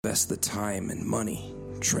invest the time and money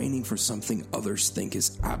training for something others think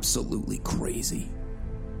is absolutely crazy?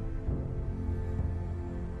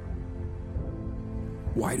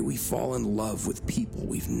 Why do we fall in love with people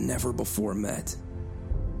we've never before met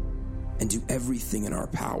and do everything in our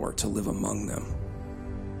power to live among them?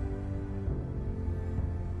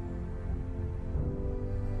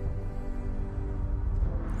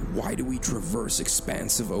 Why do we traverse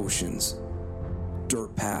expansive oceans,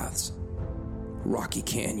 dirt paths, rocky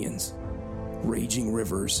canyons, raging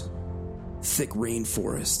rivers, thick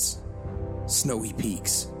rainforests, snowy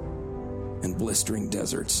peaks, and blistering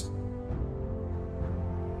deserts?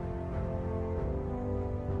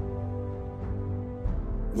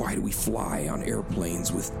 Why do we fly on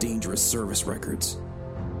airplanes with dangerous service records?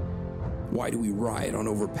 Why do we ride on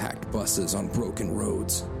overpacked buses on broken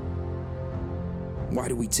roads? Why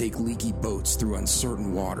do we take leaky boats through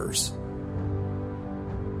uncertain waters?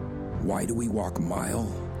 Why do we walk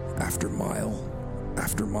mile after mile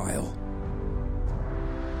after mile?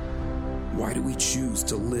 Why do we choose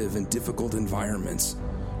to live in difficult environments,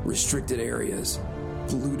 restricted areas,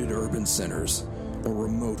 polluted urban centers, or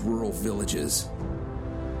remote rural villages?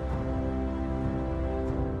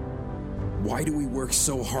 Why do we work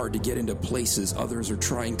so hard to get into places others are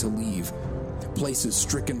trying to leave? Places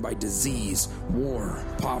stricken by disease, war,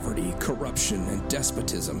 poverty, corruption, and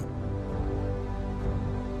despotism?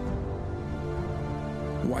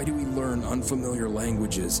 Why do we learn unfamiliar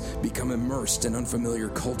languages, become immersed in unfamiliar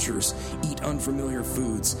cultures, eat unfamiliar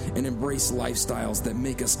foods, and embrace lifestyles that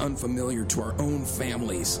make us unfamiliar to our own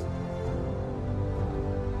families?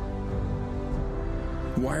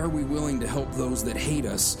 Why are we willing to help those that hate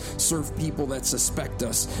us, serve people that suspect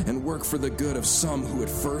us, and work for the good of some who at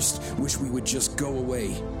first wish we would just go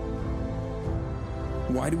away?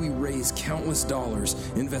 Why do we raise countless dollars,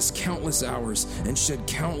 invest countless hours, and shed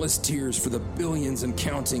countless tears for the billions and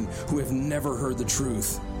counting who have never heard the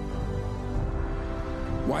truth?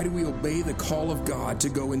 Why do we obey the call of God to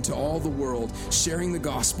go into all the world, sharing the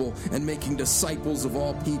gospel and making disciples of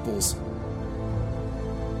all peoples?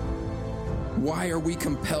 Why are we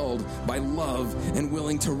compelled by love and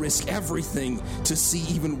willing to risk everything to see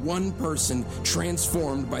even one person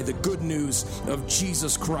transformed by the good news of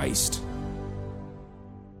Jesus Christ?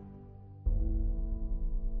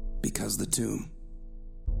 Because the tomb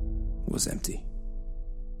was empty.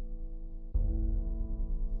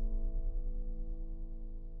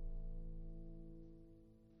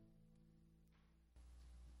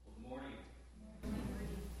 Good morning.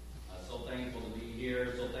 So thankful to be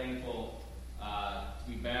here. So thankful to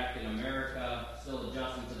be back in America, still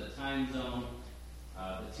adjusting to the time zone.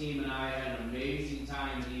 The team and I had an amazing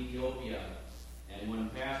time in Ethiopia. And when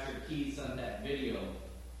Pastor Keith sent that video,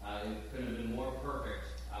 it couldn't have been more perfect.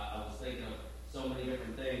 I was thinking of so many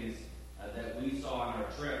different things that we saw on our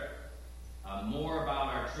trip. More about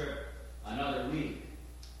our trip another week.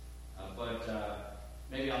 But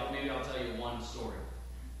maybe I'll tell you one story.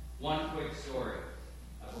 One quick story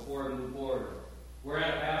before we move forward. We're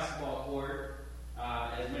at a basketball court.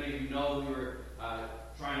 As many of you know, we were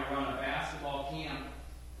trying to run a basketball camp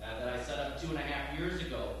that I set up 2.5 years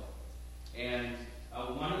ago. And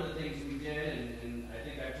one of the things we did, and I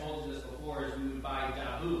think I've told you this before, is we would buy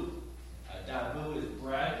dabu. Dabu is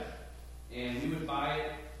bread, and we would buy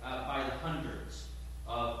it by the hundreds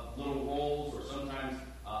of little rolls or sometimes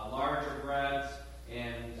larger breads.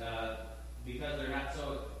 And because they're not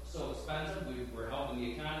so expensive, we're helping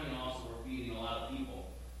the economy, and also we're feeding a lot of people.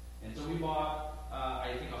 And so we bought,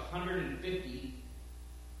 I think, 150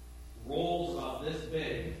 rolls about this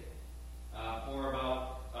big for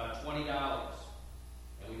about $20.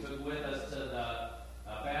 And we took with us to the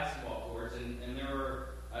basketball courts, and there were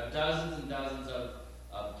dozens and dozens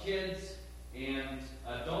of kids and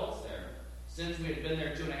adults there. Since we had been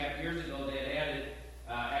there 2.5 years ago, they had added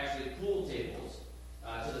actually pool tables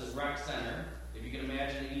to this rec center. If you can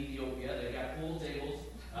imagine in Ethiopia, they've got pool tables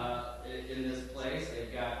in this place.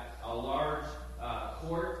 They've got a large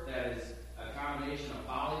court that is a combination of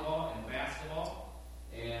volleyball and basketball,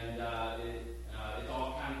 and it's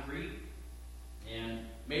all concrete. And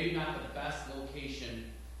maybe not the best location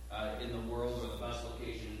in the world or the best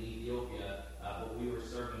location in Ethiopia, but we were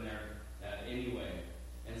serving there anyway.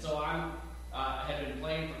 And so I had been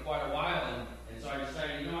playing for quite a while, and so I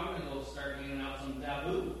decided, I'm going to go start handing out some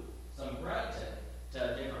dabu, some bread to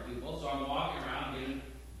different people. So I'm walking around giving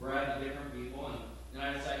bread to different people, and then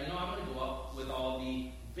I decided, I'm going to go up with all the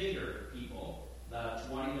bigger people, the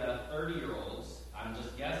 20 to 30-year-olds, I'm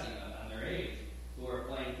just guessing on their age, who are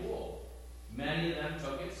playing pool. Many of them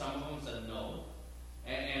took it, some of them said no.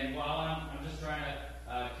 And while I'm just trying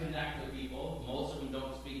to connect with people, most of them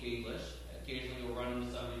don't speak English, occasionally we'll run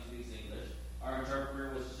into somebody who speaks English. Our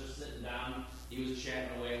interpreter was just sitting down. He was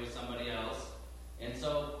chatting away with somebody else. And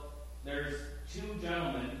so there's two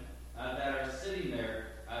gentlemen that are sitting there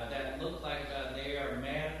that look like they are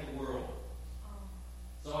mad at the world.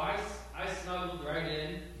 So I snuggled right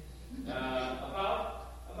in, about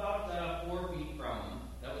 4 feet from them.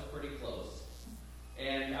 That was pretty close.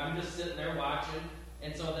 And I'm just sitting there watching.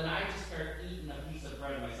 And so then I just start eating a piece of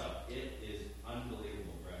bread myself. It is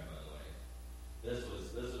unbelievable bread, by the way. This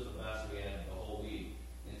was the best we had the whole week.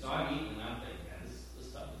 And so I'm eating, and I'm thinking, man, this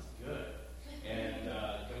stuff is good. And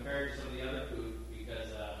compared to some of the other food, because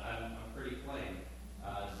I'm pretty plain,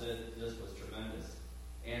 this was tremendous.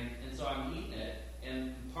 And so I'm eating it.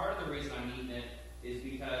 And part of the reason I'm eating it is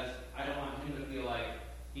because I don't want him to feel like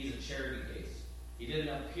he's a charity case. He didn't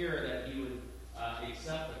appear that he would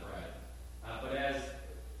accept the bread. But as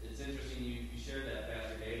it's interesting you shared that,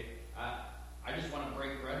 Pastor Dave, I just want to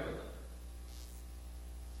break bread with him.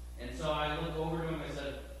 And so I look over to him and I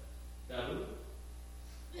said, Dabu?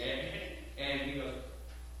 And he goes,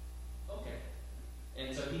 okay.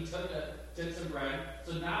 And so he took some bread.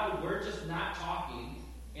 So now we're just not talking,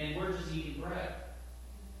 and we're just eating bread.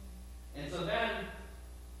 And so then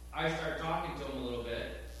I start talking to him a little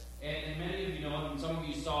bit. And many of you know him, some of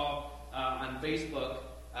you saw on Facebook,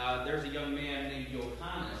 there's a young man named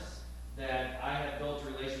Johannes that I have built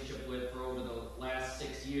a relationship with for over the last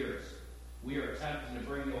 6 years. We are attempting to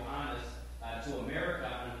bring Johannes to America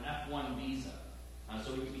on an F1 visa.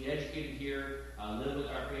 So he can be educated here, live with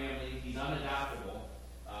our family. He's unadoptable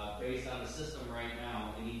based on the system right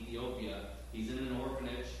now in Ethiopia. He's in an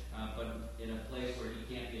orphanage, but in a place where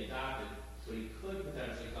he can't be adopted. So he could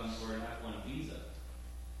potentially come for an F1 visa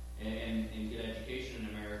and get education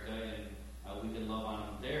in America, and we can love on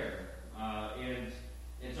him there.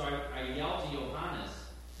 And so I yelled to Johannes,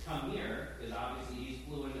 come here, because obviously he's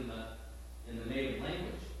fluent in the native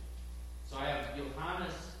language. So I have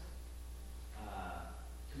Johannes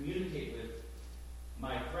communicate with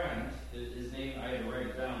my friend. His name, I had to write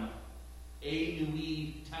it down,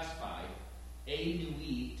 Anui Tesfai.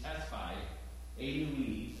 Anui Tesfai.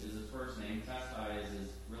 Anui is his first name. Tesfai is his,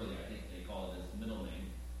 really, I think they call it his middle name.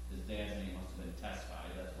 His dad's name must have been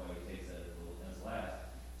Tesfai. That's why he takes that as last.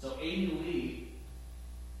 So Anui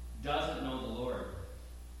doesn't know the Lord.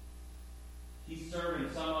 He's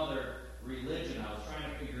serving some other religion. I was trying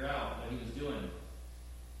to figure out what he was doing.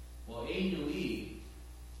 Well, Anui,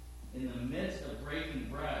 in the midst of breaking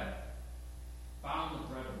bread, found the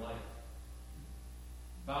bread of life.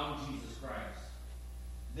 Found Jesus Christ.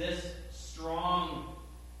 This strong,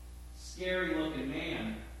 scary-looking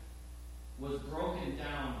man was broken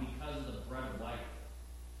down because of the bread of life.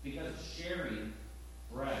 Because of sharing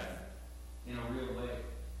bread in a real way.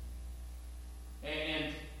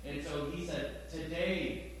 And so he said,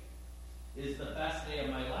 today is the best day of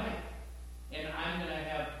my life. And I'm going to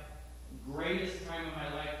have greatest time of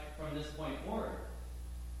my life from this point forward.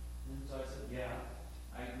 And so I said, yeah,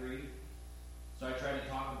 I agree. So I tried to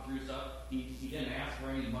talk him through stuff. He didn't ask for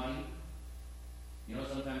any money. You know,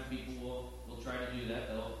 sometimes people will try to do that.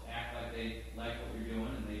 They'll act like they like what you're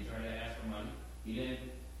doing, and they try to ask for money. He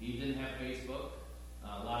didn't have Facebook.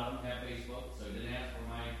 A lot of them have Facebook, so he didn't ask for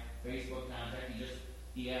my Facebook contact.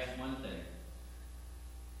 He asked one thing: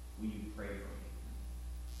 will you pray for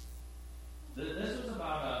me? This was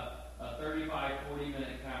about a 35,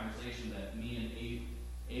 40-minute conversation that me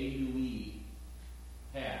and Anui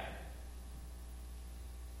had.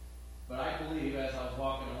 But I believe, as I was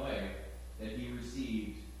walking away, that he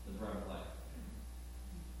received the bread of life.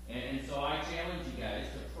 And so I challenge you guys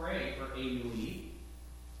to pray for Anui.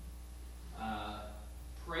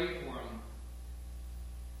 Pray for him.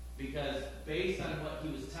 Because based on what he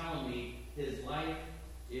was telling me, his life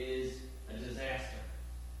is a disaster.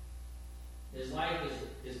 His life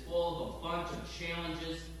is full of a bunch of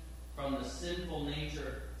challenges from the sinful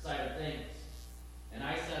nature side of things. And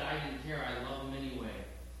I said I didn't care. I love him anyway.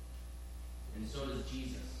 And so does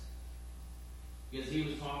Jesus. Because he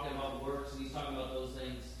was talking about works and he's talking about those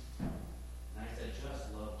things. And I said,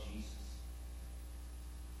 just love Jesus.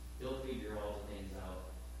 He'll figure all the things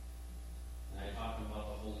out. And I talked about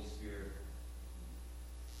the Holy Spirit.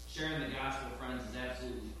 Sharing the gospel, friends, is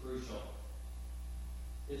absolutely crucial.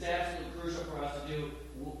 It's absolutely crucial for us to do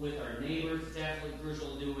with our neighbors. It's absolutely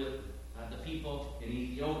crucial to do with the people in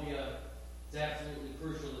Ethiopia. It's absolutely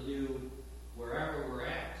crucial to do wherever we're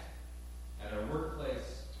at our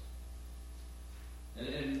workplace.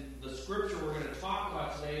 And the scripture we're going to talk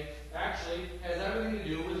about today actually has everything to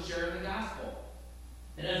do with sharing the gospel.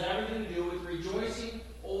 It has everything to do with rejoicing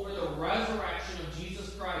over the resurrection of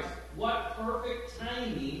Jesus Christ. What perfect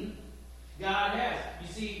timing God has.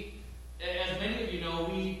 You see, As many of you know,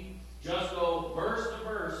 we just go verse to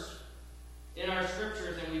verse in our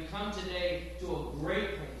scriptures, and we come today to a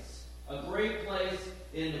great place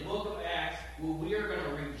in the book of Acts where we are going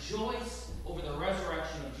to rejoice over the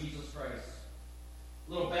resurrection of Jesus Christ.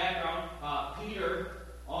 A little background, Peter,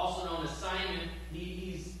 also known as Simon,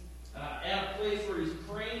 he's at a place where he's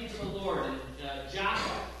praying to the Lord, in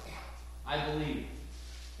Joppa, I believe.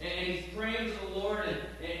 And he's praying to the Lord,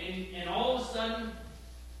 and all of a sudden,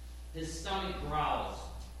 his stomach growls.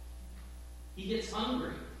 He gets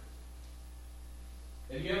hungry.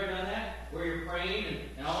 Have you ever done that? Where you're praying,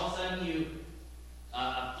 and all of a sudden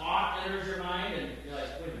a thought enters your mind, and you're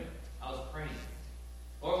like, wait a minute, I was praying.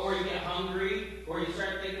 Or you get hungry, or you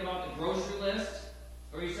start thinking about the grocery list,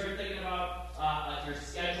 or you start thinking about your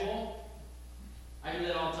schedule. I do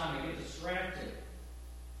that all the time. I get distracted.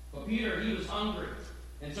 But Peter, he was hungry.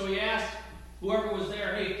 And so he asked whoever was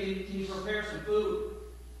there, hey, can you prepare some food?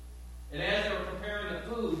 And as they were preparing the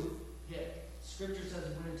food, Scripture says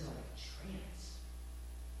he went into like a trance.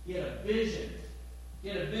 He had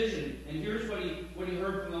a vision. And here's what he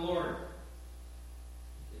heard from the Lord.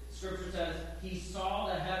 Scripture says, he saw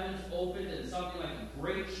the heavens opened and something like a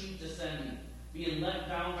great sheet descending, being let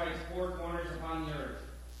down by its four corners upon the earth.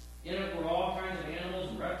 In it were all kinds of animals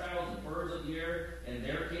and reptiles and birds of the air, and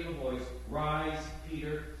there came a voice, rise,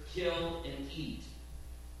 Peter, kill and eat.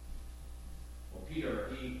 Well, Peter,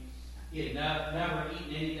 he had never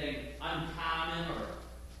eaten anything uncommon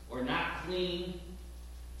or not clean.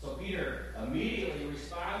 So Peter immediately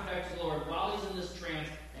responds back to the Lord while he's in this trance,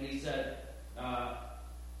 and he said,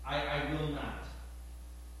 I will not.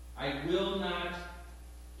 I will not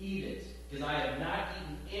eat it, because I have not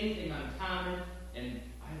eaten anything uncommon, and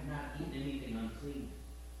I have not eaten anything unclean.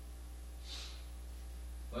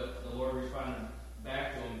 But the Lord responded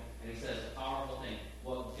back to him, and he says a powerful thing.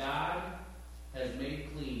 What God has made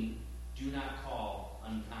clean, do not call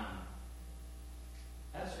uncommon.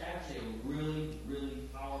 That's actually a really, really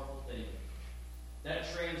powerful thing. That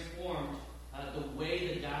transformed the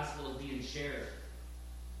way the gospel is being shared.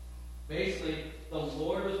 Basically, the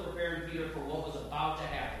Lord was preparing Peter for what was about to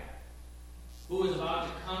happen. Who was about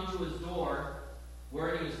to come to his door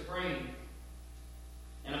where he was praying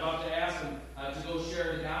and about to ask him to go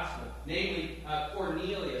share the gospel. Namely,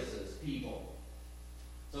 Cornelius' people.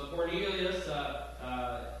 So Cornelius,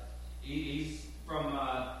 he's from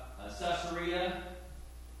Caesarea.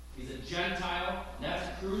 He's a Gentile. And that's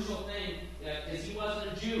a crucial thing because he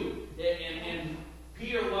wasn't a Jew. And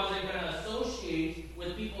Peter wasn't going to associate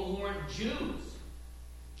with people who weren't Jews.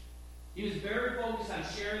 He was very focused on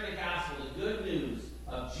sharing the gospel, the good news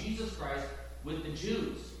of Jesus Christ with the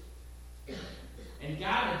Jews. And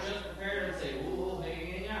God had just prepared him to say, oh,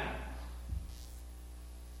 hang on.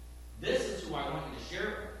 This is who I want you to share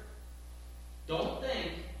with. Don't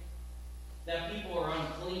think that people are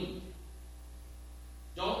unclean.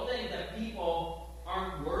 Don't think that people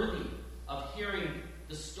aren't worthy of hearing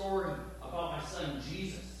the story about my son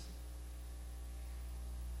Jesus.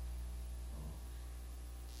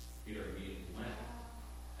 Peter immediately went.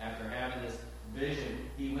 After having this vision,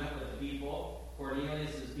 he went with the people,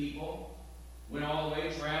 Cornelius' people, went all the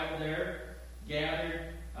way, traveled there,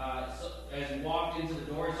 gathered. As he walked into the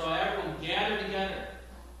door, he saw everyone gathered together.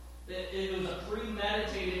 It was a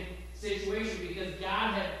premeditated situation because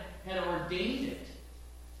God had ordained it.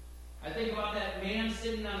 I think about that man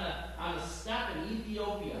sitting on a step in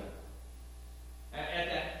Ethiopia at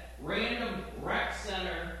that random rec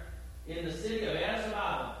center in the city of Addis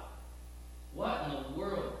Ababa. What in the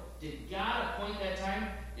world? Did God appoint that time?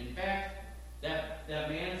 In fact, that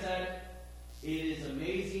man said, it is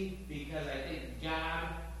amazing because I think God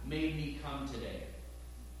made me come today.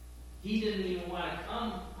 He didn't even want to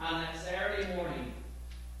come on that Saturday morning,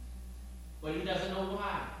 but he doesn't know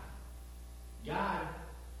why. God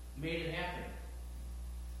made it happen.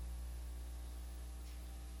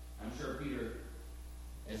 I'm sure Peter,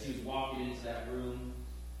 as he was walking into that room,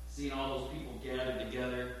 seeing all those people gathered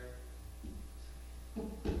together, you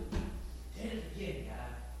did it again,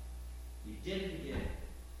 God. You did it again.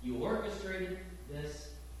 You orchestrated this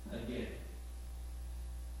again.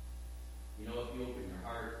 You know, if you open your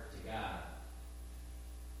heart to God,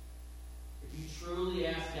 if you truly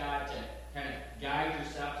ask God to kind of guide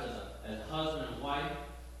yourself as a husband and wife,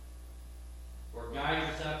 or guide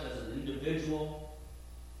yourself as an individual,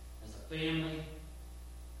 as a family,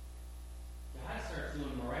 God starts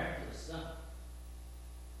doing miraculous stuff.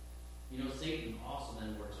 You know, Satan also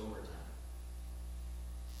then works overtime.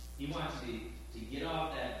 He wants you to get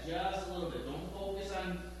off that just a little bit. Don't focus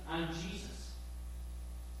on Jesus.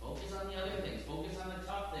 Focus on the other things. Focus on the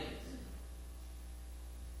tough things.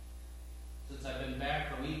 Since I've been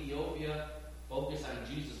back from Ethiopia, focus on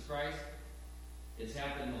Jesus Christ. It's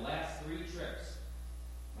happened the last 3 trips.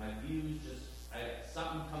 My views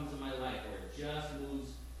something comes in my life where it just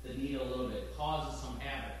moves the needle a little bit, causes some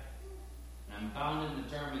havoc. And I'm bound and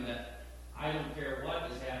determined that I don't care what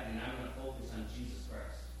is happening, I'm going to focus on Jesus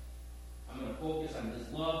Christ. I'm going to focus on His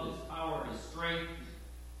love, His power, His strength,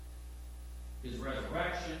 His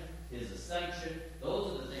resurrection, His ascension.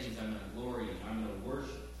 Those are the things I'm going to glory in. I'm going to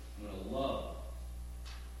worship. I'm going to love.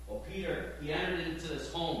 Well, Peter, he entered into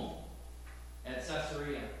this home at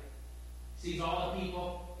Caesarea. Sees all the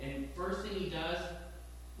people, and first thing he does,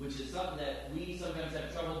 which is something that we sometimes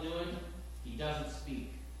have trouble doing, he doesn't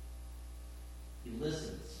speak. He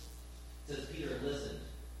listens. It says Peter listened.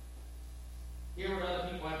 Hear what other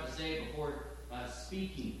people have to say before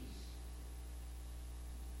speaking.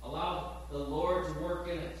 Allow the Lord to work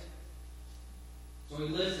in it. So he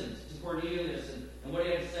listened to Cornelius and what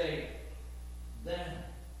he had to say. Then,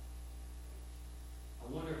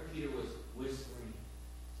 I wonder if Peter was whispering,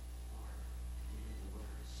 Lord, give me the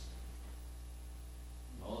words.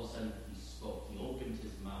 And all of a sudden he spoke. He opened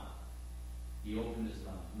his mouth. He opened his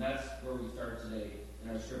mouth. And that's where we start today in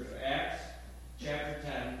our scripture. Acts chapter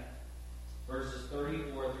 10, verses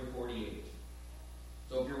 34 through 48.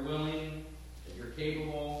 So if you're willing, if you're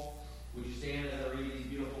capable, would you stand as I read these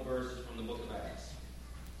beautiful verses from the book of Acts?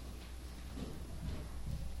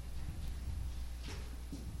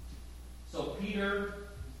 So Peter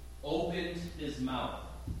opened his mouth,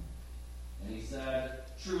 and he said,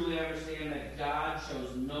 "Truly I understand that God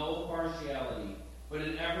shows no partiality, but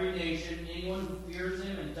in every nation anyone who fears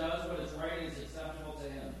Him and does what is right is acceptable to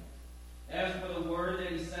Him. As for the word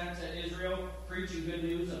that He sent to Israel, preaching good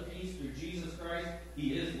news of peace through Jesus Christ,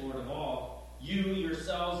 He is Lord of all. You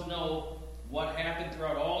yourselves know what happened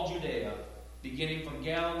throughout all Judea, beginning from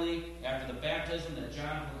Galilee after the baptism that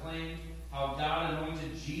John proclaimed, how God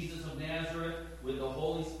anointed Jesus of Nazareth with the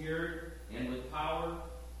Holy Spirit and with power.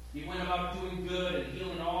 He went about doing good and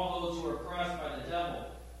healing all those who were oppressed by the devil,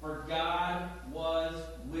 for God was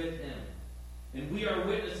with Him. And we are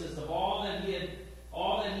witnesses of all that He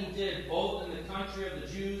did, both in the country of the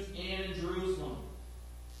Jews and in Jerusalem.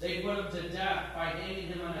 They put Him to death by hanging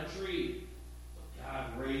Him on a tree. But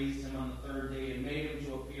God raised Him on the 3rd day and made Him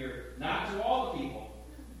to appear, not to all the people,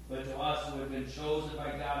 but to us who have been chosen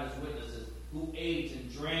by God as witnesses, who ate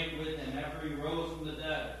and drank with Him after He rose from the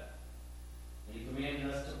dead. And He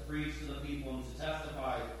commanded us to preach to the people and to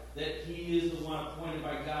testify that He is the one appointed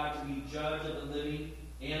by God to be judge of the living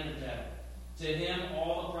and the dead. To Him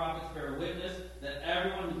all the prophets bear witness that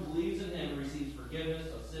everyone who believes in Him receives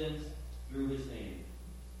forgiveness of sins through His name."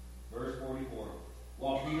 Verse 44.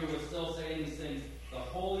 While Peter was still saying these things, the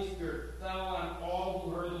Holy Spirit fell on all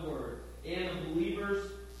who heard the word, and the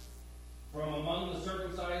believers from among the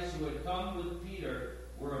circumcised who had come with Peter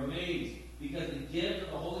were amazed, because the gift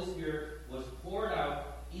of the Holy Spirit was poured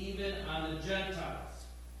out even on the Gentiles.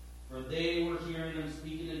 For they were hearing them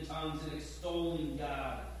speaking in tongues and extolling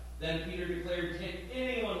God. Then Peter declared, "Can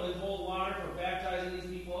anyone withhold water for baptizing these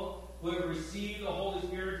people who have received the Holy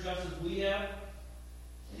Spirit just as we have?"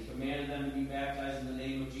 And he commanded them to be baptized in the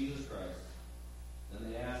name of Jesus Christ. Then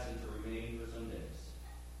they asked him to remain for some days.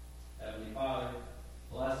 Heavenly Father,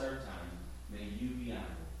 bless our time. May You be honored.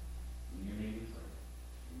 In Your name we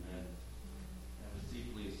pray. Amen. Have a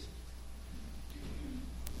seat, please.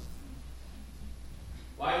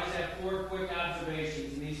 Well, I just have 4 quick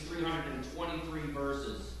observations in these 323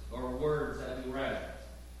 verses, or words that we read.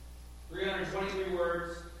 323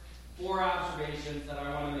 words, 4 observations that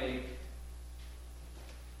I want to make.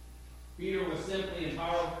 Peter was simply and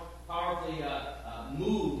powerfully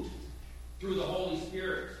moved through the Holy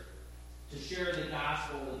Spirit to share the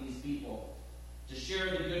gospel with these people, to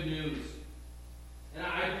share the good news. And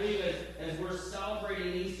I believe as we're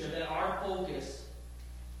celebrating Easter, that our focus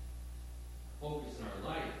in our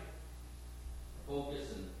life, our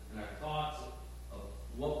focus in our thoughts of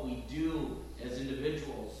what we do as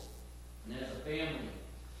individuals and as a family,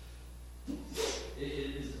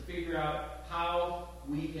 is to figure out how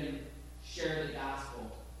we can share the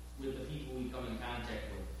gospel with the people we come in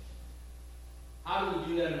contact with. How do we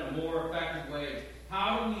do that in a more effective way?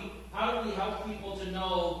 How do we help people to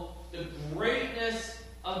know the greatness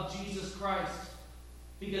of Jesus Christ?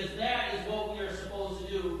 Because that is what we are supposed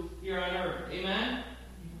to do here on earth. Amen?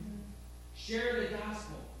 Mm-hmm. Share the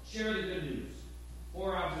gospel. Share the good news.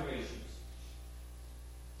 4 observations.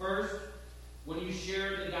 First, when you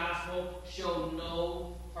share the gospel, show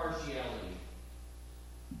no partiality.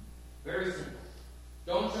 Very simple.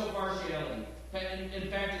 Don't show partiality. In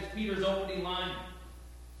fact, it's Peter's opening line.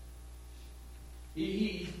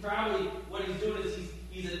 He's probably, what he's doing is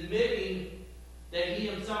he's admitting that he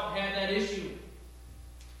himself had that issue.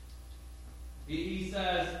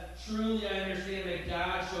 says, truly I understand that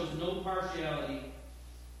God shows no partiality,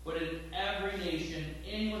 but in every nation,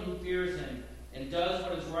 anyone who fears him and does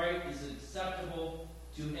what is right is acceptable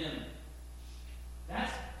to him.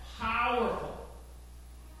 That's powerful.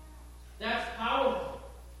 That's powerful.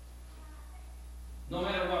 No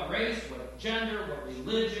matter what race, what gender, what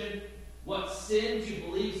religion, what sins you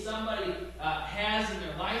believe somebody has in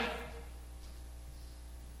their life,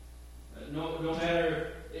 no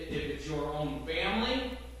matter if it's your own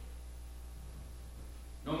family,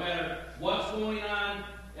 no matter what's going on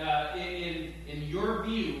in your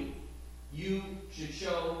view, you should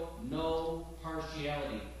show no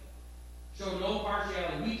partiality. Show no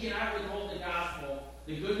partiality. We cannot withhold the gospel,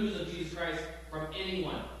 the good news of Jesus Christ, from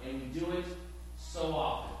anyone. And we do it so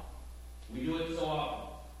often. We do it so often.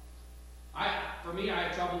 For me, I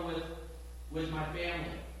have trouble with my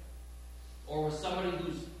family. Or with somebody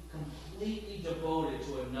who's completely devoted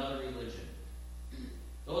to another religion.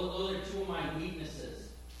 Those are two of my weaknesses.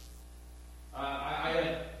 I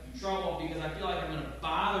have trouble because I feel like I'm going to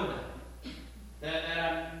bother them. That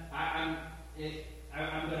I'm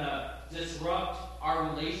going to disrupt our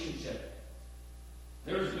relationship.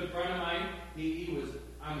 There was a good friend of mine. He was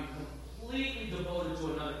completely devoted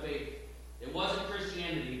to another faith. It wasn't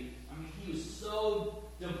Christianity. He was so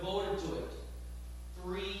devoted to it.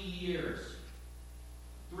 3 years.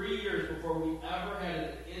 3 years before we ever had an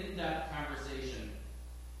in-depth conversation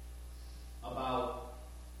about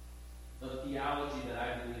the theology that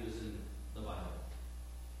I believe is in the Bible.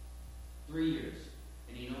 3 years.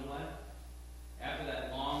 And you know what? After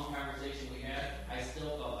that long conversation we had, I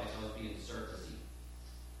still felt like I was being circusy.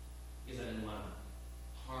 Because I didn't want to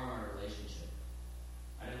harm our relationship.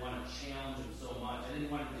 I didn't want to challenge him so much. I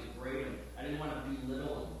didn't want to degrade him. I didn't want to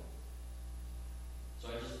belittle him. So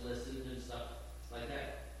I just listened and stuff like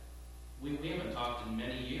that. We haven't talked in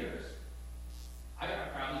many years. I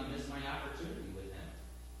probably missed my opportunity with him.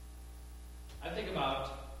 I think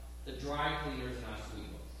about the dry cleaners in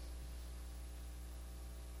Oswego.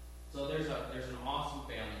 So there's an awesome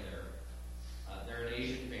family there. They're an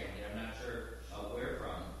Asian family. I'm not sure where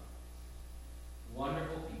from.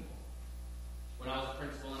 Wonderful people. When I was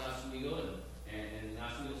principal in Oswego and in the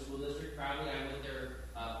Oswego School District, probably I went there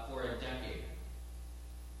for a decade.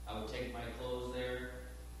 I would take my clothes there.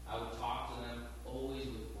 I would talk to them, always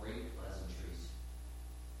with great pleasantries.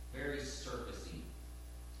 Very surfacey.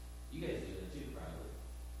 You guys do it too, probably.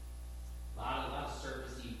 A lot of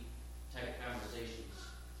surfacey type conversations.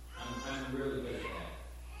 I'm really good at that.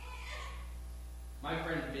 My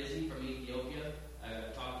friend Busy from Ethiopia,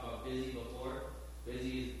 I've talked about Busy before.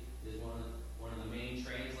 Busy is one of the main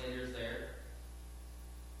translators there.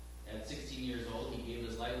 At 16 years old, he gave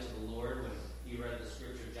his life to the Lord when he read the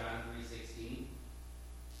scripture John 3:16.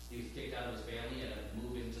 He was kicked out of his family and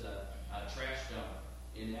moved into the trash dump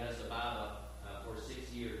in Addis Ababa for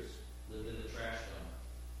 6 years. Lived in the trash dump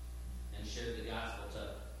and shared the gospel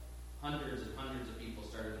to hundreds and hundreds of people.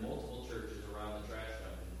 Started multiple churches around the trash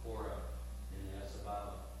dump in Kora in Addis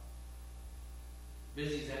Ababa.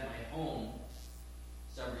 Busy's at my home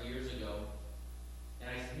several years ago, and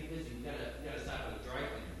I said, "Hey, Busy, we gotta stop at a dry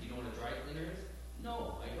cleaner. Do you know what a dry cleaner is?"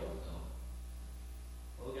 "No, I don't know."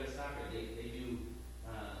 "Well, we gotta stop here.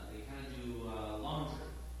 They kind of do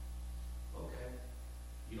laundry." "Okay.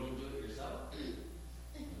 You don't do it yourself?"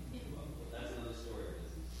 Well, that's another story.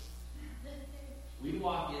 We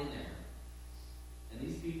walk in there, and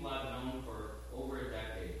these people I've known for over a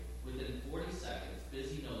decade. Within 40 seconds,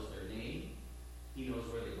 Busy knows their name. He knows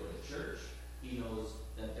where they go to church. He knows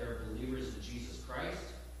that they're believers in Jesus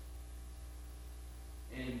Christ.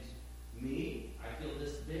 And me, I feel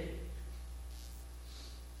this big.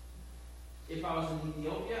 If I was in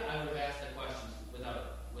Ethiopia, I would have asked the questions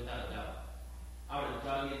without a doubt. I would have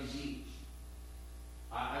dug in deep.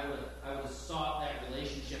 I would have sought that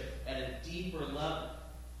relationship at a deeper level.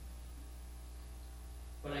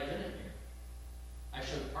 But I didn't here. I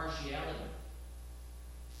showed partiality.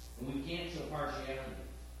 And we can't show partiality.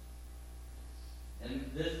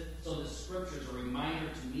 And so the scripture is a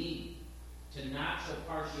reminder to me to not show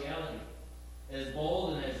partiality. As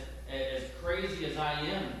bold and as crazy as I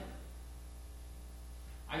am,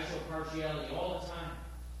 I show partiality all the time.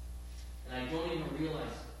 And I don't even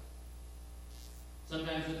realize it.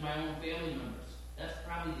 Sometimes with my own family members. That's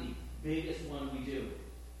probably the biggest one we do.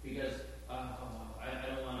 Because I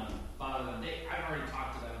don't want to bother them. I've already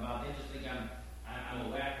talked to them about it. They just think I'm a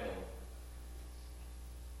wacko.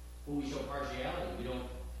 But we show partiality. We don't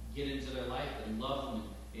get into their life and love them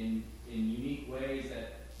in unique ways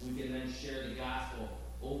that we can then share the gospel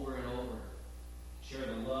over and over. Share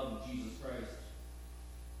the love of Jesus Christ.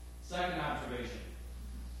 Second observation.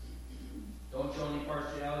 Don't show any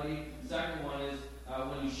partiality. The second one is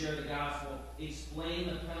when you share the gospel, explain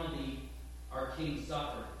the penalty our King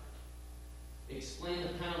suffered. Explain the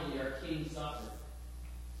penalty our King suffered.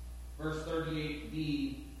 Verse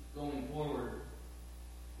 38b, going forward.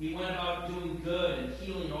 He went about doing good and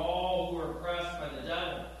healing all who were oppressed by the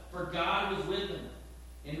devil, for God was with him.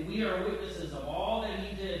 And we are witnesses of all that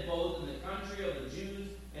he did, both in the country of the Jews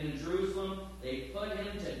and in Jerusalem. They put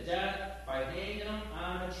him to death by hanging him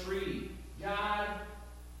on a tree. God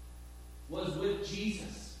was with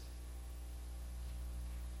Jesus.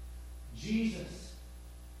 Jesus,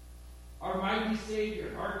 our mighty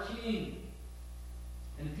Savior, our King.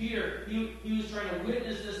 And Peter, he was trying to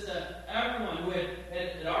witness this to everyone who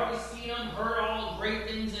had already seen him, heard all the great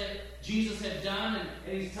things that Jesus had done,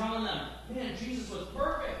 and he's telling them, man, Jesus was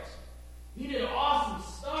perfect. He did awesome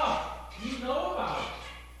stuff. You know about it.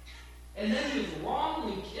 And then he was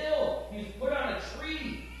wrongly killed. He was put on a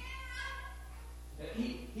tree.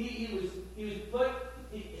 He was put,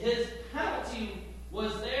 his penalty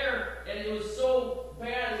was there, and it was so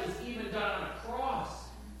bad it was even done on a cross.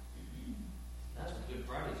 That's what Good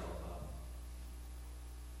Friday is all about.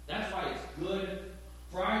 That's why it's Good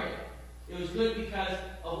Friday. It was good because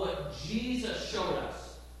of what Jesus showed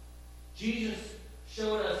us. Jesus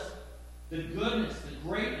showed us the goodness, the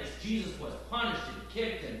greatness. Jesus was punished and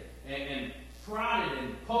kicked and prodded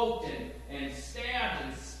and poked and stabbed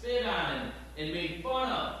and spit on and made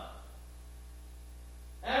fun of.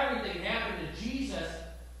 Everything happened to Jesus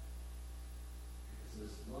because of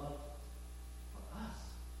his love for us.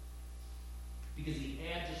 Because he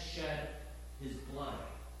had to shed his blood.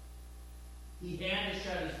 He had to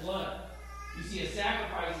shed his blood. You see, a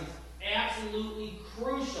sacrifice is absolutely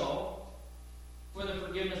crucial for the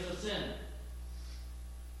forgiveness of sin.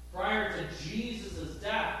 Prior to Jesus'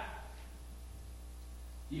 death,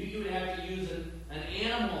 you would have to use an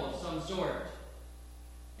animal of some sort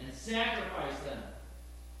and sacrifice them.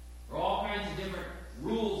 There are all kinds of different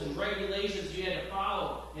rules and regulations you had to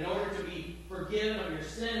follow in order to be forgiven of your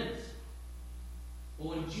sins. But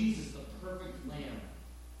when Jesus, the perfect Lamb,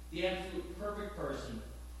 the absolute perfect person,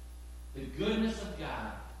 the goodness of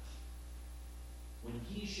God, when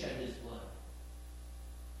he shed his blood,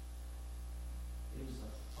 it was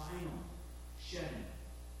the final shedding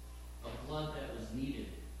of blood that was needed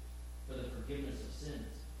for the forgiveness of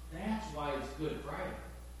sins. That's why it's Good Friday.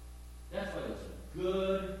 That's why it was a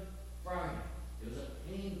Good Friday. It was a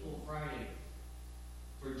painful Friday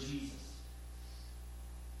for Jesus.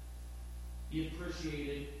 He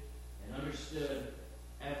appreciated and understood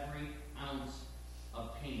every ounce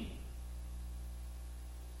of pain.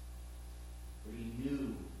 But he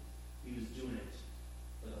knew he was doing it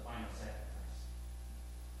for the final sacrifice.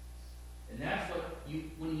 And that's what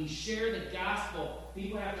when you share the gospel,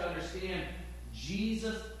 people have to understand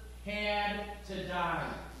Jesus had to die.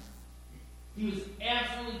 He was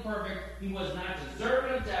absolutely perfect. He was not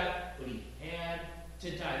deserving of death, but he had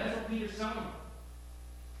to die. That's what Peter's telling him.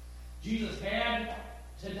 Jesus had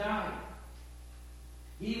to die.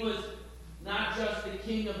 He was not just the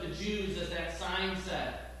King of the Jews, as that sign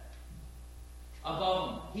said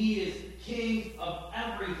above him. He is King of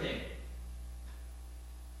everything.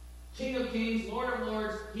 King of kings, Lord of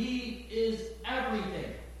lords, he is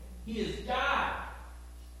everything. He is God.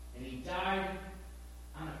 And he died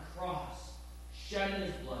on a cross, shedding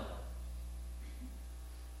his blood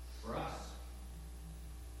for us,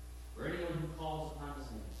 for anyone who calls upon his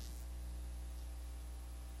name.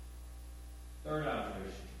 Third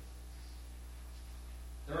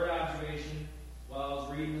observation, while I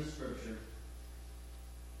was reading the scripture,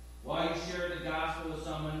 while you share the gospel with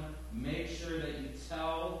someone, make sure that you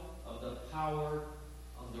tell of the power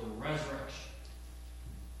of the resurrection.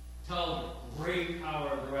 Tell the great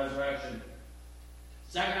power of the resurrection.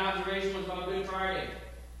 Second observation was about Good Friday.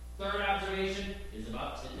 Third observation is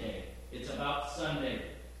about today. It's about Sunday.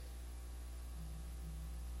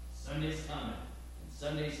 Sunday's coming, and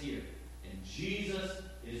Sunday's here. And Jesus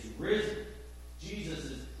is risen.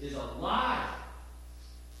 Jesus is alive.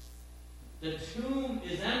 The tomb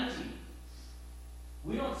is empty.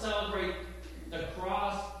 We don't celebrate the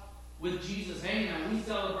cross with Jesus hanging on. We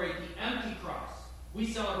celebrate the empty cross. We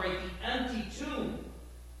celebrate the empty tomb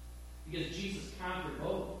because Jesus conquered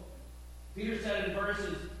both. Peter said in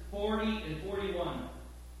verses 40 and 41,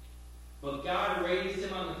 but God raised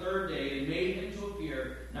him on the third day and made him to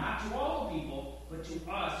appear, not to all the people, but to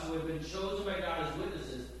us who have been chosen by God as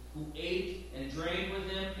witnesses, who ate and drank with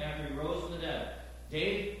him after he rose from the dead.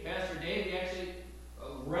 Pastor Dave actually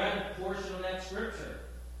read a portion of that scripture.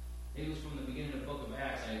 It was from the beginning of the book of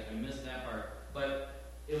Acts. I missed that part. But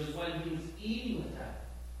it was when he was eating with them.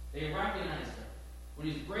 They recognized him. When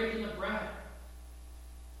he was breaking the bread,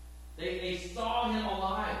 They saw him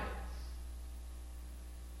alive.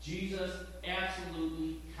 Jesus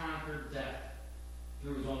absolutely conquered death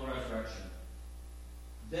through his own resurrection.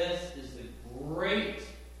 This is the great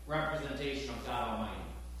representation of God Almighty.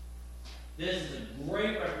 This is a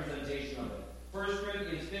great representation of it. 1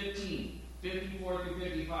 Corinthians 15, 54 through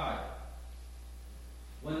 55.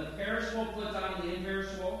 When the perishable puts on the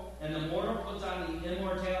imperishable, and the mortal puts on the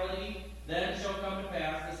immortality, then shall come to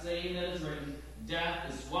pass the saying that is written,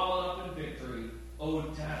 death is swallowed up in victory. O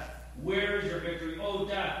death, where is your victory? O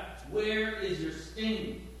death, where is your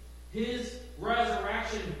sting? His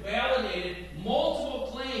resurrection validated multiple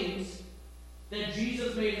claims that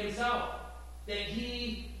Jesus made himself. That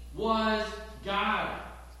he was God.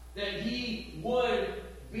 That he would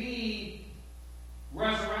be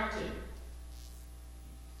resurrected.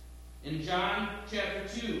 In John chapter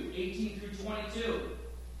 2, 18 through 22,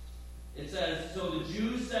 it says, so the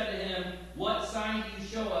Jews said to him, what sign do you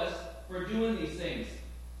show us for doing these things?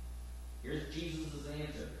 Here's Jesus'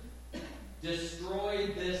 answer. Destroy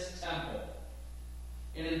this temple,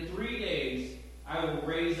 and in 3 days I will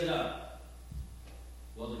raise it up.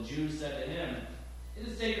 Well, the Jews said to him, it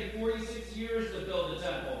has taken 46 years to build the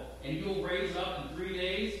temple, and you will raise it up in 3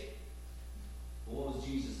 days? Well, what was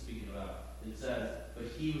Jesus speaking about? It says, but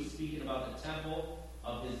he was speaking about the temple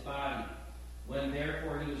of his body. When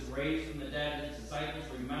therefore he was raised from the dead, his disciples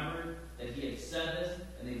remembered that he had said this,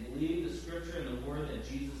 and they believed the scripture and the word that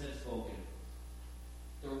Jesus had spoken.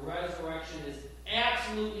 The resurrection is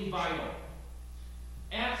absolutely vital.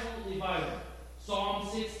 Absolutely vital. Psalm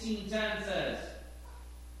 16:10 says,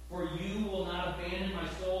 for you will not abandon my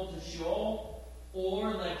soul to Sheol,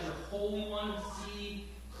 or let your Holy One see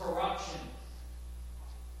corruption.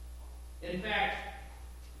 In fact,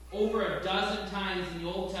 over a dozen times in the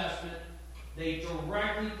Old Testament, they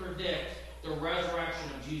directly predict the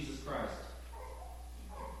resurrection of Jesus Christ.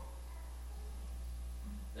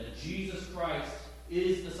 That Jesus Christ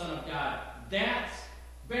is the Son of God. That's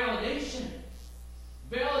validation.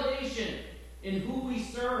 Validation in who we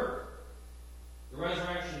serve. The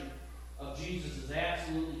resurrection of Jesus is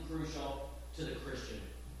absolutely crucial to the Christian.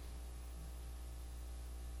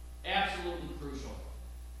 Absolutely crucial.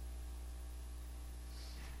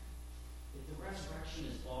 If the resurrection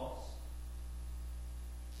is false,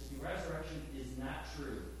 if the resurrection is not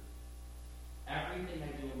true, everything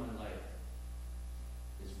I do in my life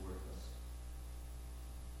is worthless.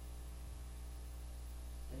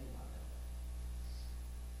 Think about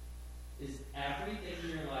that. Is everything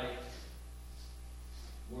in your life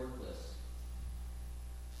worthless?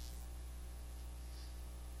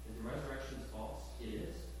 If the resurrection is false, it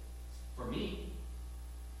is. For me,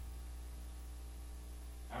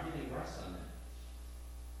 everything rests on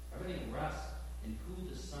that. Everything rests in who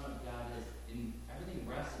the Son of God is. And everything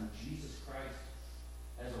rests in Jesus Christ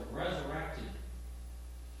as a resurrected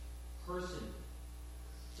person.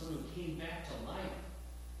 Someone who came back to life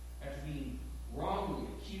after being wrongly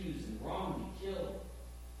accused and wrongly killed.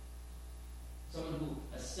 Someone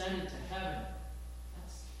who ascended to heaven.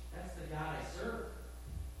 That's the God I serve.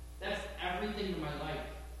 That's everything in my life.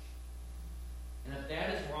 And if that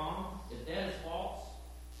is wrong, if that is false,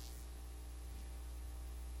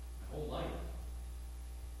 my whole life,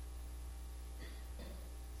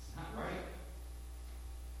 it's not right.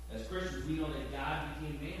 As Christians, we know that God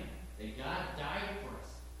became man, that God died for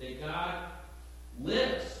us, that God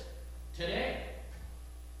lives today.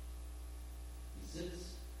 He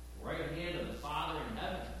sits right hand of the Father in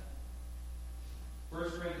heaven. 1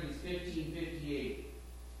 Corinthians 15:58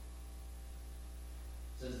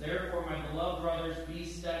 says, therefore, my beloved brothers, be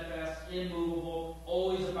steadfast, immovable,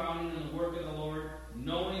 always abounding in the work of the Lord,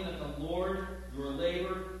 knowing that the Lord, your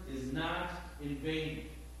labor, is not in vain.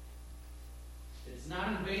 It's not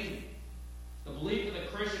in vain. The belief of the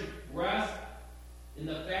Christian rests in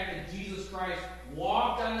the fact that Jesus Christ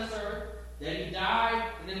walked on this earth, that he died,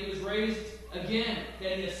 and then he was raised again,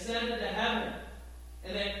 that he ascended to heaven,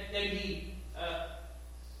 and that he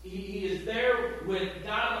is there with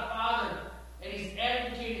God the Father, and he's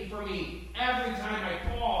advocating for me every time I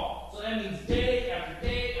fall. So that means day after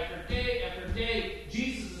day after day after day,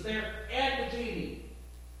 Jesus is there advocating.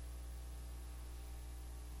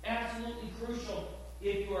 Absolutely crucial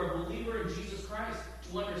if you are a believer in Jesus Christ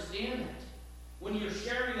to understand that. When you're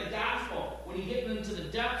sharing the gospel, when you get into the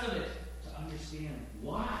depths of it, to understand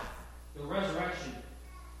why the resurrection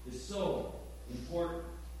is so important.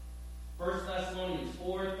 1 Thessalonians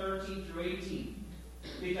 4:13 through 18.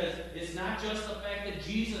 Because it's not just the fact that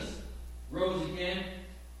Jesus rose again.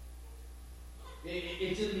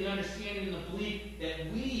 It's in the understanding and the belief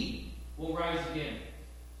that we will rise again.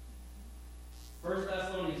 1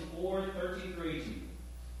 Thessalonians 4:13 through 18.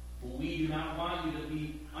 we do not want you to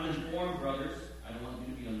be uninformed, brothers. I don't want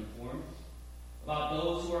you to be uninformed about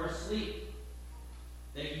those who are asleep,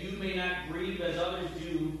 that you may not grieve as others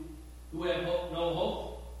do who have no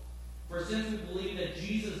hope. For since we believe that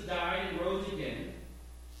Jesus died and rose again,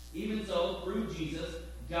 even so, through Jesus,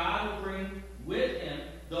 God will bring with him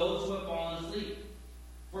those who have fallen asleep.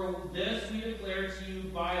 For this we declare to you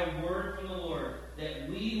by a word from the Lord, that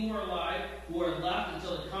we who are alive, who are left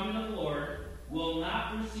until the coming of the Lord, will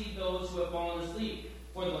not precede those who have fallen asleep.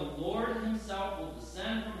 For the Lord himself will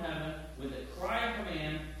descend from heaven with a cry of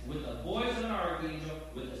command, with the voice of an archangel,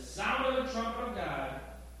 with the sound of the trumpet of God,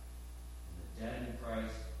 and the dead in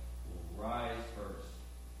Christ will rise first.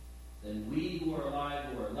 Then we who are alive,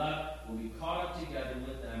 who are left, will be caught up together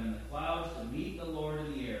with them in the clouds to meet the Lord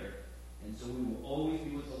in the air. And so we will always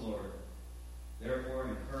be with the Lord. Therefore,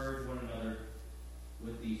 encourage one another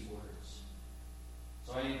with these words.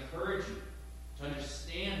 So I encourage you to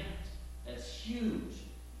understand that. That's huge.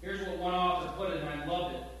 Here's what one author put it, and I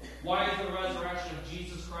love it. Why is the resurrection of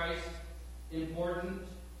Jesus Christ important?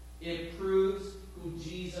 It proves who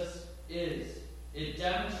Jesus is. It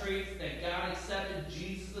demonstrates that God accepted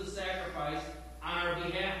Jesus' sacrifice on our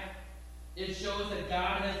behalf. It shows that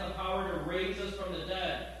God has the power to raise us from the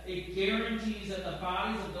dead. It guarantees that the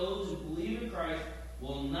bodies of those who believe in Christ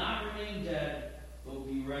will not remain dead, but will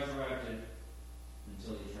be resurrected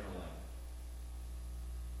until eternal life.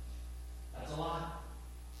 That's a lot.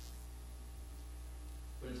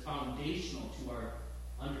 But it's foundational to our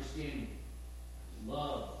understanding and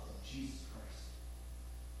love of Jesus Christ.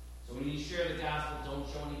 So when you share the gospel, don't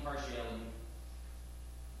show any partiality.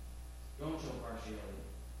 Don't show partiality.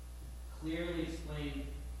 Clearly explain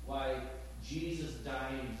why Jesus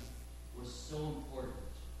dying was so important.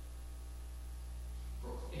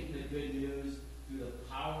 Proclaim the good news through the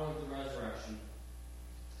power of the resurrection.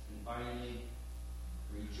 And finally,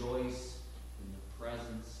 rejoice in the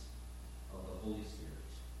presence of the Holy Spirit.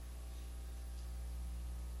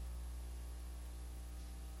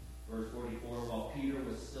 Verse 44, while Peter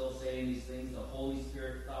was still saying these things, the Holy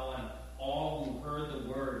Spirit fell on all who heard the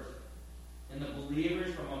word. And the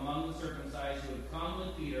believers from among the circumcised who had come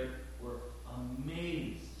with Peter were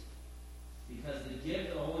amazed, because the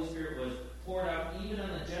gift of the Holy Spirit was poured out even on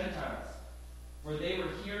the Gentiles. For they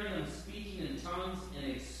were hearing them speaking in tongues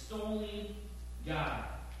and extolling God.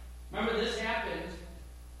 Remember, this happened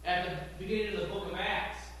at the beginning of the book of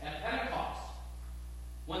Acts, at Pentecost.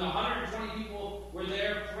 When the 120 people were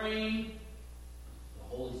there praying, the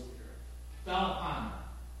Holy Spirit fell upon them.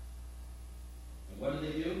 And what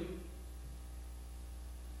did they do?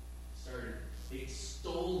 Started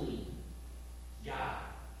extolling God.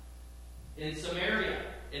 In Samaria,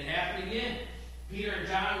 it happened again. Peter and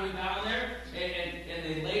John went down there, and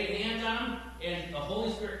they laid hands on them, and the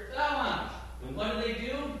Holy Spirit fell on them. And what did they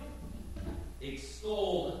do?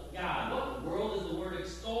 Extolled God. What in the world does the word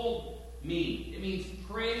extolled mean? It means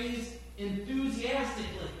praise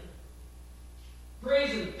enthusiastically.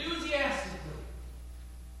 Praise enthusiastically.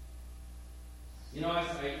 You know,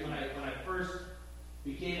 when I first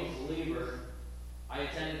became a believer, I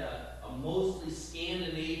attended a mostly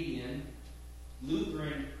Scandinavian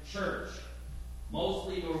Lutheran church,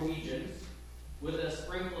 mostly Norwegians, with a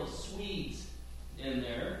sprinkle of Swedes in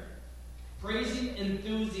there. Praising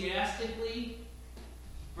enthusiastically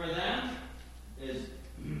for them is...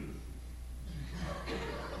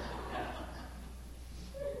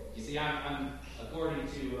 You see, I'm according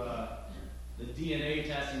to the DNA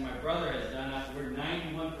testing my brother has done, we're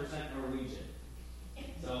 91% Norwegian.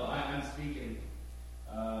 So I'm speaking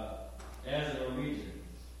as a Norwegian.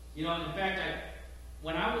 You know, in fact,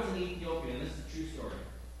 when I was in Ethiopia, and this is a true story,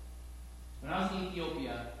 when I was in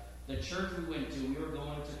Ethiopia, the church we went to, we were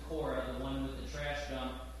going to Korah, the one with the trash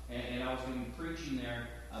dump, and I was going to be preaching there,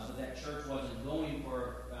 but that church wasn't going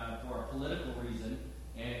for a political reason,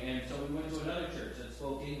 and so we went to another church that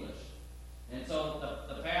spoke English. And so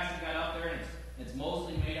the pastor got up there, and it's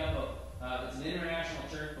mostly made up of, it's an international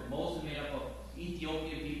church, but mostly made up of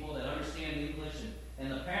Ethiopian people that understand English. And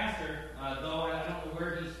the pastor, though I don't know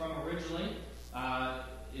where he's from originally,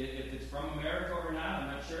 if it's from America or not, I'm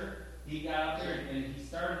not sure, he got up there and he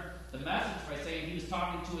started the message by saying he was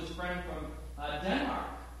talking to his friend from Denmark.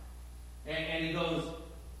 And he goes,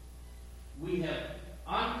 we have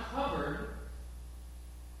uncovered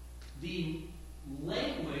the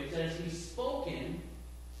language that is to be spoken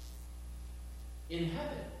in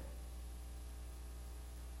heaven.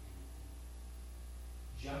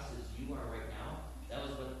 Just as you are right now. That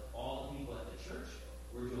was what all the people at the church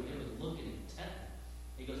were doing. They were looking intently.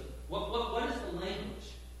 He goes, what is the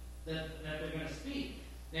language that they're going to speak?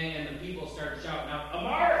 And the people started shouting out,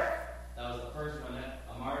 Amharic! That was the first one.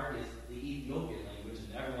 Amharic is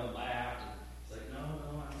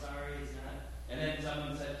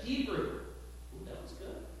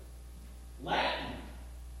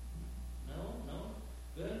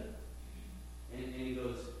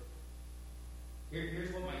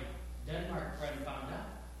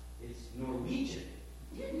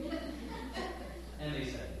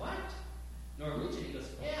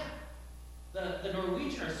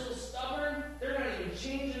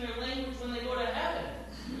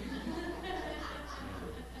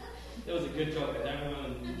good joke, and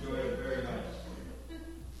everyone enjoyed it very much.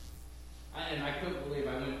 And I couldn't believe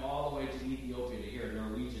I went all the way to Ethiopia to hear a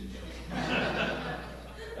Norwegian joke.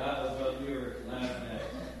 That was what we were laughing at.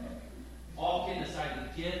 All kidding aside,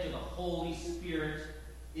 the gift of the Holy Spirit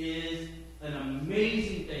is an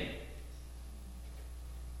amazing thing.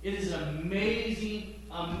 It is an amazing,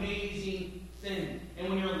 amazing thing. And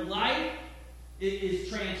when your life is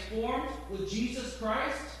transformed with Jesus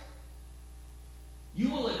Christ, you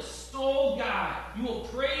will extol God. You will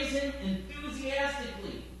praise Him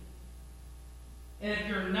enthusiastically. And if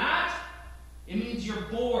you're not, it means you're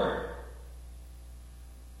bored.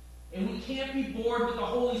 And we can't be bored with the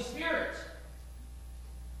Holy Spirit.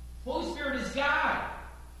 Holy Spirit is God.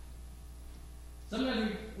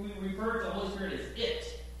 Sometimes we refer to the Holy Spirit as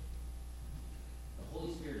it. The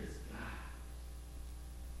Holy Spirit is God.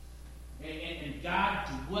 And God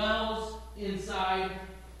dwells inside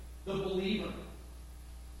the believer.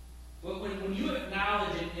 But when you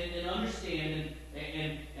acknowledge and understand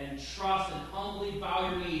and trust and humbly bow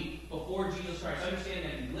your knee before Jesus Christ, understand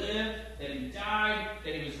that He lived, that He died,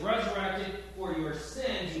 that He was resurrected for your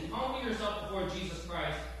sins, you humble yourself before Jesus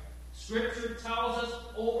Christ. Scripture tells us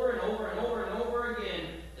over and over and over and over again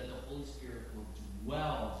that the Holy Spirit will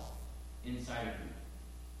dwell inside of you,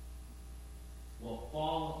 will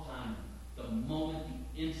fall upon you the moment,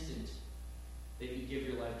 the instant that you give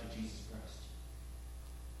your life to Jesus Christ.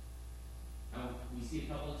 Now, we see a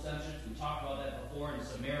couple exceptions. We talked about that before in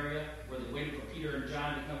Samaria, where they waited for Peter and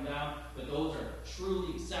John to come down. But those are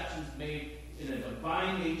truly exceptions made in a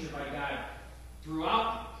divine nature by God.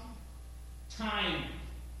 Throughout time,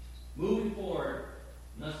 moving forward,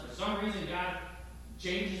 unless for some reason God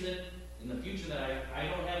changes it in the future that I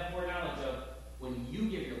don't have foreknowledge of, when you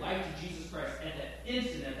give your life to Jesus Christ, at that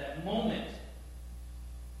instant, at that moment,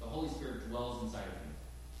 the Holy Spirit dwells inside of you.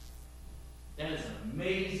 That is an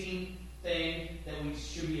amazing thing that we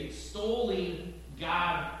should be extolling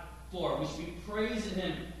God for. We should be praising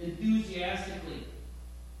Him enthusiastically.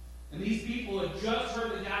 And these people had just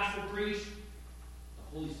heard the gospel preached. The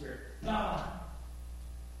Holy Spirit fell on them.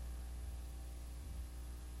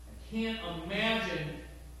 I can't imagine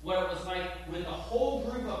what it was like with a whole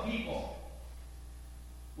group of people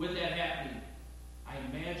with that happening. I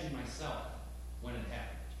imagine myself when it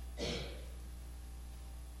happened.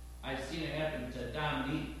 I've seen it happen to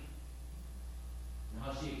Dominique and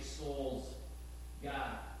how she extols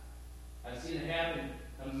God. I've seen it happen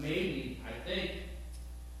maybe, I think,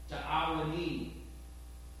 to Awani,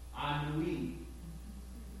 Anui,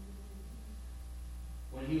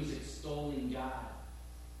 when he was extolling God.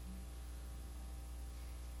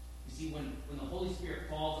 You see, when the Holy Spirit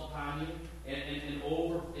falls upon you and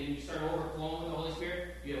you start overflowing with the Holy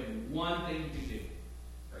Spirit, you have one thing you can do.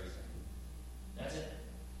 Praise Him. That's it.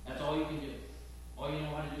 That's all you can do. All you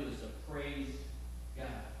know how to do is to praise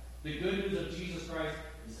God. The good news of Jesus Christ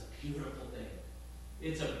is a beautiful thing.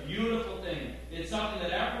 It's a beautiful thing. It's something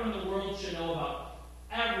that everyone in the world should know about.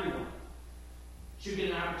 Everyone should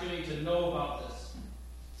get an opportunity to know about this.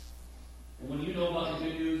 And when you know about the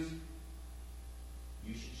good news,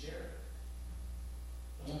 you should share it.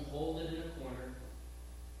 Don't hold it in a corner.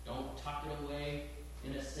 Don't tuck it away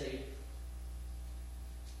in a safe.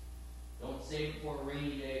 Don't save it for a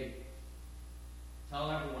rainy day.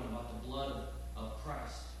 Tell everyone about the blood of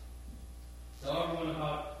Christ. Tell everyone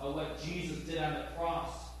about what Jesus did on the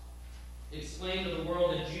cross. Explain to the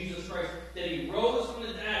world that Jesus Christ, that He rose from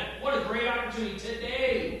the dead. What a great opportunity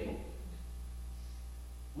today.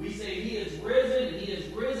 We say He is risen, and He is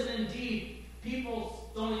risen indeed.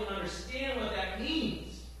 People don't even understand what that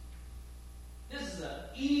means. This is an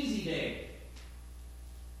easy day.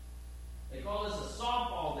 They call this a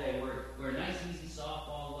softball day, where a nice, easy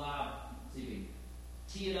softball lob, so you can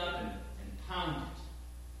tee it up and pound it.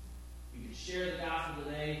 You can share the gospel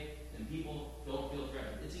today, and people don't feel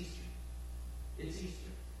threatened. It's Easter. It's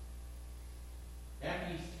Easter.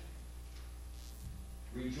 Happy Easter.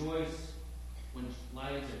 Rejoice when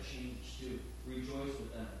lives are changed too. Rejoice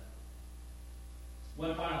with them.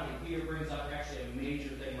 One final thing. Peter brings up actually a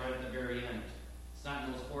major thing right at the very end. It's not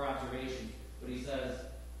in those 4 observations, but he says,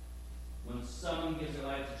 when someone gives their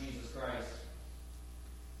life to Jesus Christ,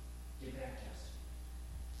 get baptized.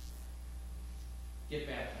 Get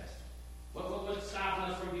baptized. What's stopping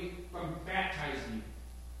us from baptizing you?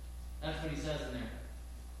 That's what he says in there.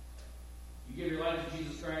 You give your life to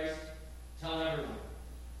Jesus Christ, tell everyone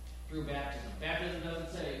through baptism. Baptism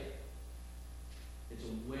doesn't save. It's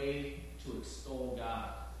a way to extol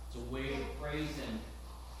God. It's a way to praise Him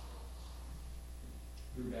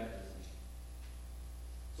through baptism.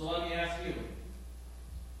 So let me ask you,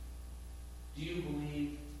 do you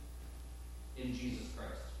believe in Jesus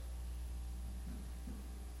Christ?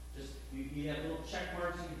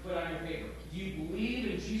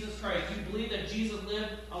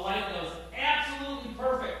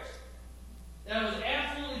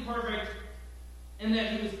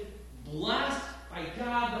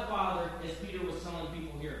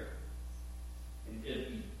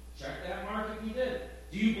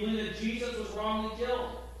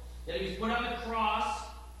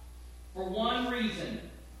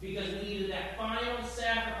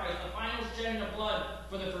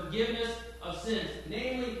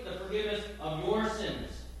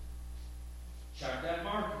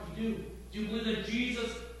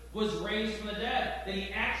 was raised from the dead, that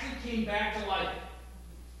he actually came back to life.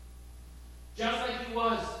 Just like he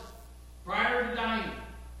was prior to dying,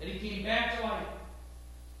 that he came back to life.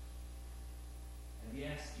 Have you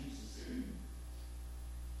asked Jesus to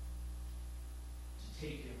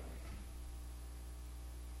take your life?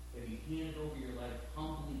 Have you handed over your life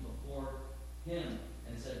humbly before him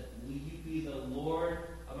and said, will you be the Lord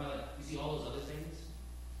of my life? You see all those other things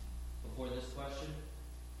before this question?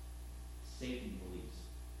 Satan believes.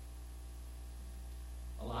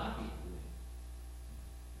 A lot of people believe.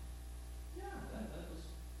 Yeah, that was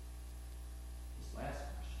this last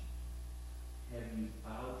question. Have you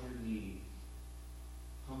bowed your knee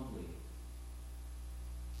humbly,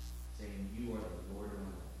 saying, you are the Lord of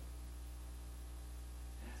my life?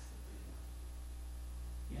 That's the big one.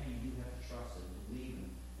 Yeah, you do have to trust and believe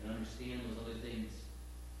and understand those other things.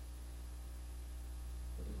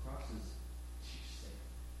 But the crux is, you say,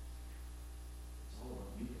 it's all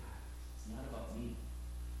about you, God. It's not about me.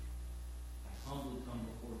 I humbly come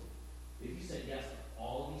before you. If you said yes to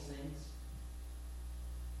all of these things,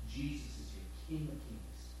 Jesus is your King of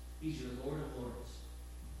Kings. He's your Lord of Lords.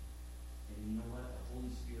 And you know what? The Holy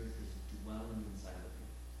Spirit is dwelling inside of you.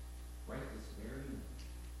 Right this very minute.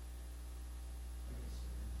 Right this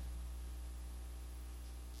very minute.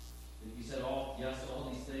 If you said yes to all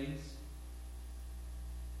these things,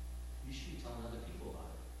 you should be telling other people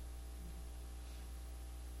about it.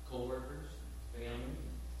 Co-workers, family,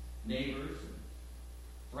 neighbors,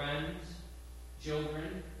 friends,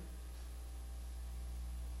 children,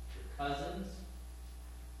 your cousins,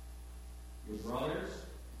 your brothers,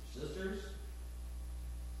 your sisters.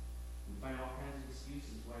 We find all kinds of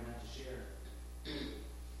excuses why not to share.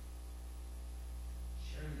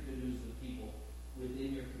 Sharing the good news with people within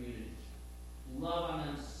your community. Love on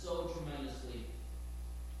them so tremendously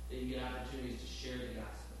that you get opportunities to share the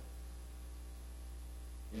gospel.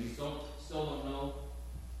 And you still don't know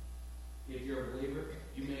if you're a believer.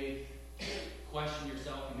 You may question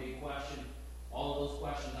yourself. You may question all of those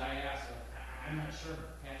questions I asked. I'm not sure,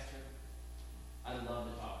 Pastor. I'd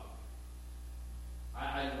love to talk with you.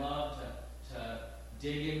 I'd love to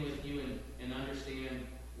dig in with you and understand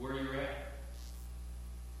where you're at.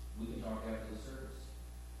 We can talk after the service.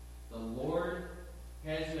 The Lord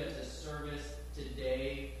has you at this service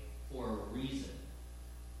today for a reason.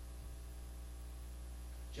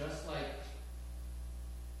 Just like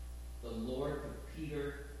the Lord put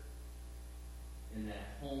Peter in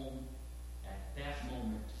that home at that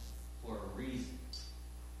moment for a reason.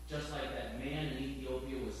 Just like that man in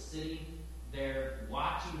Ethiopia was sitting there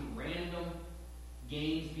watching random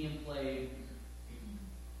games being played.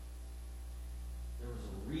 There was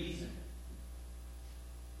a reason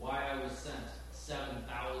why I was sent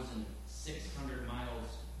 7,600